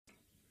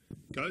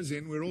Goes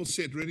in, we're all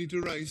set, ready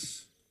to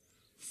race.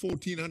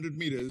 1,400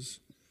 meters.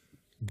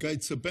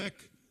 Gates are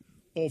back,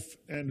 off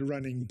and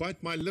running.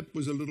 Bite My Lip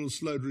was a little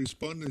slow to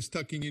respond, is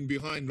tucking in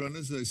behind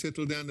runners. They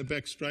settle down the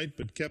back straight,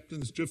 but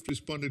Captain's Drift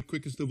responded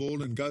quickest of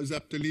all and goes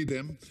up to lead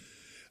them.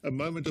 A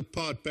moment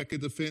apart, back at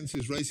the fence,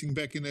 is racing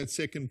back in that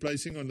second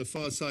placing. On the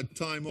far side,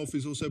 Time Off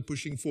is also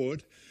pushing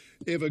forward.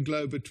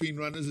 Everglow between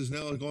runners has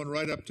now gone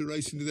right up to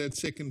race into that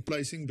second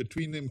placing.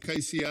 Between them,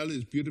 KCL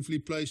is beautifully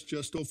placed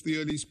just off the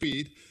early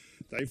speed.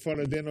 They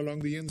follow then along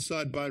the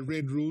inside by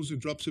Red Rules, who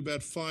drops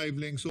about 5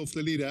 lengths off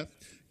the leader.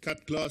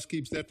 Cut Glass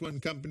keeps that one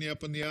company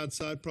up on the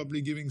outside,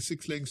 probably giving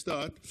 6-length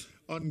start.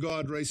 On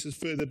Guard races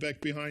further back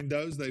behind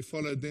those. They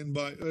followed then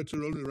by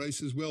Ertugrul, who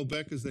races well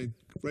back as they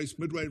race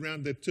midway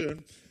round that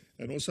turn.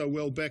 And also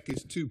well back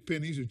is Two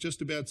Pennies, who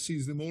just about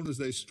sees them all as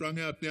they strung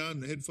out now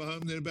and head for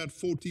home. They're about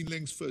 14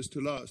 lengths first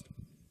to last.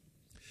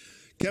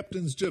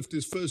 Captain's Drift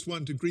is first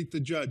one to greet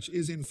the judge,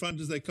 is in front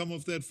as they come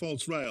off that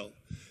false rail.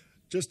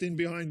 Just in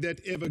behind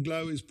that,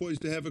 Everglow is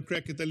poised to have a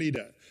crack at the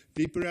leader.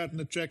 Deeper out in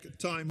the track,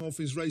 Time Off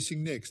is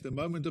racing next. A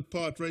moment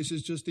apart,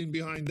 races just in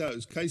behind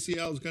those.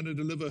 KCL is going to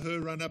deliver her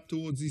run up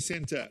towards the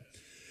centre.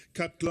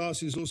 Cut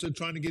Glass is also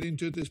trying to get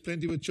into it. There's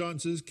plenty of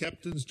chances.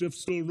 Captain's Drift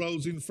still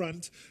rolls in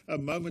front. A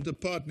moment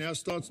apart now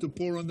starts to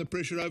pour on the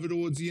pressure over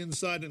towards the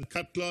inside, and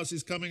Cut Glass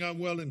is coming on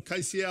well. And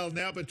KCL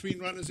now between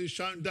runners is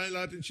shown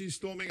daylight and she's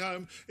storming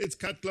home. It's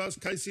Cut Glass,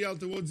 KCL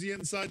towards the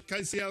inside.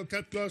 KCL,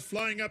 Cut Glass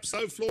flying up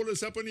so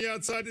flawless up on the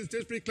outside is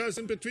desperately close.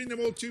 And between them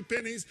all, Two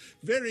Pennies.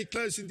 Very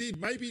close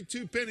indeed. Maybe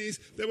Two Pennies.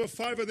 There were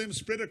 5 of them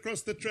spread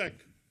across the track.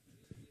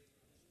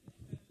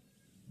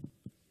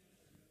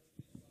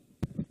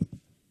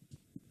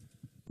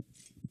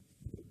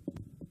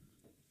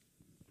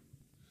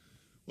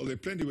 Well, there are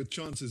plenty with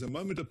chances. A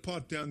moment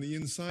apart down the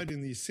inside.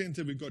 In the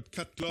centre, we've got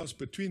Cut Glass.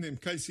 Between them,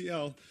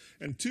 KCL.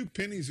 And Two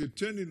Pennies, who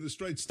turned into the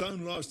straight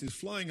stone last, is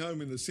flying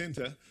home in the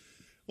centre.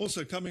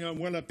 Also coming home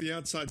well up the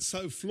outside.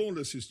 So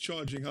Flawless is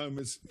charging home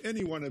as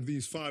any one of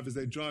these 5 as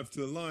they drive to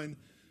the line.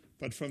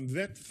 But from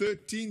that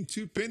 13,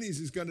 Two Pennies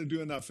is going to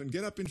do enough and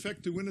get up, in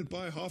fact, to win it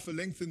by half a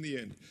length in the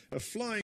end. A flying